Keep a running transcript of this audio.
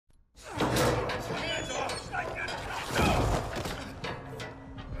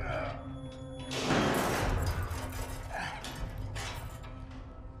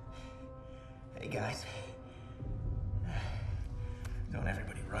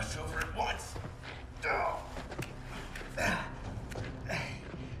rush over it once.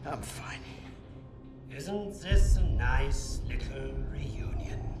 I'm fine. Isn't this a nice little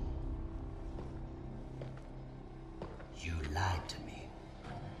reunion? You lied to me.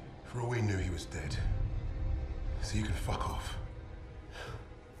 For all we knew, he was dead. So you can fuck off.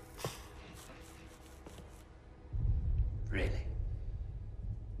 Really?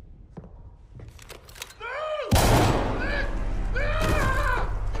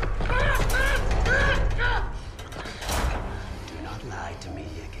 Do not lie to me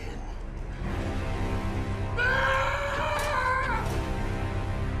again.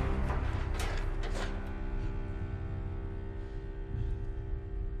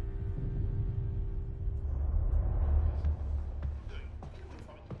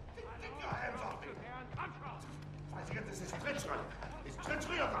 This is treachery. It's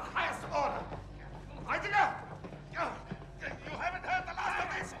treachery of the highest order. Heidegger! You haven't heard the last of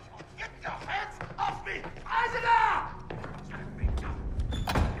this! Get your hands off me! Heidegger!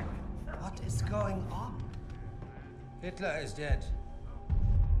 What is going on? Hitler is dead.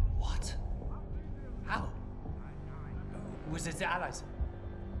 What? How? Was it the Allies?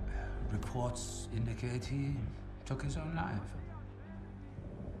 Reports indicate he took his own life.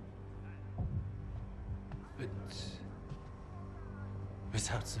 But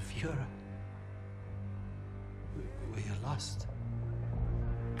without the Führer, we are lost.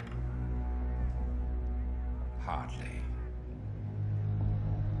 Hardly.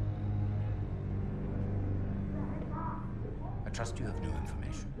 I trust you have new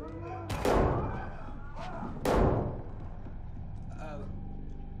information.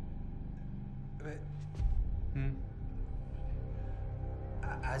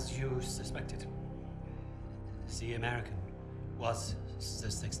 As you suspected, the American was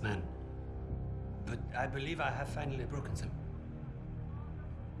the sixth man. But I believe I have finally broken them.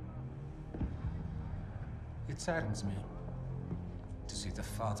 It saddens me to see the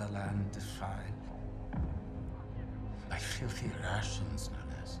fatherland defiled by filthy Russians,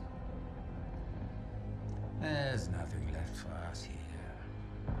 no less. There's nothing left for us here.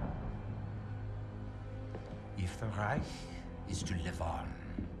 If the Reich is to live on,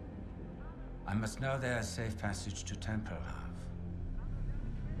 I must know there's safe passage to Tempelhof.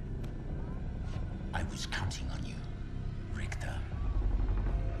 I was counting on you, Richter.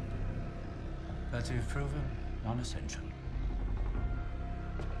 But you've proven non-essential.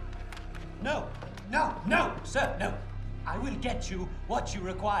 No, no, no, sir, no. I will get you what you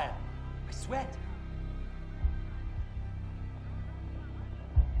require. I swear.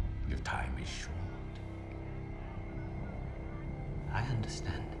 Your time is short. I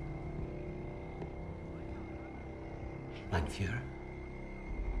understand. Mein Führer.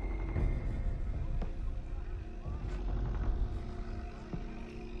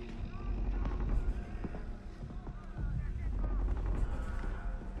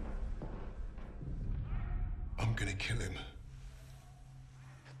 I'm gonna kill him.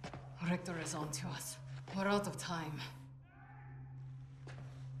 Richter is on to us. We're out of time.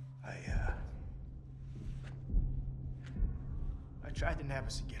 I tried to nab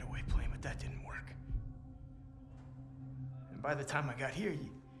us a getaway plane, but that didn't work. And by the time I got here,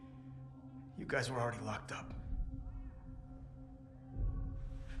 you guys were already locked up.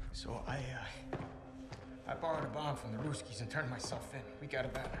 So I borrowed a bomb from the Ruskies and turned myself in. We got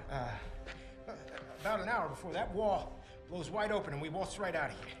about an hour before that wall blows wide open and we waltz right out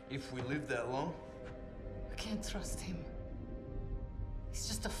of here. If we live that long? I can't trust him. He's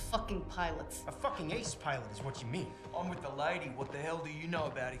just a fucking pilot. A fucking ace pilot is what you mean. I'm with the lady. What the hell do you know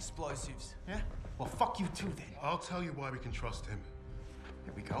about explosives? Yeah? Well, fuck you too, then. I'll tell you why we can trust him.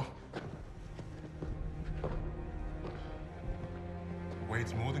 Here we go.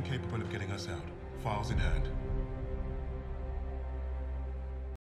 Wade's more than capable of getting us out. Files in hand.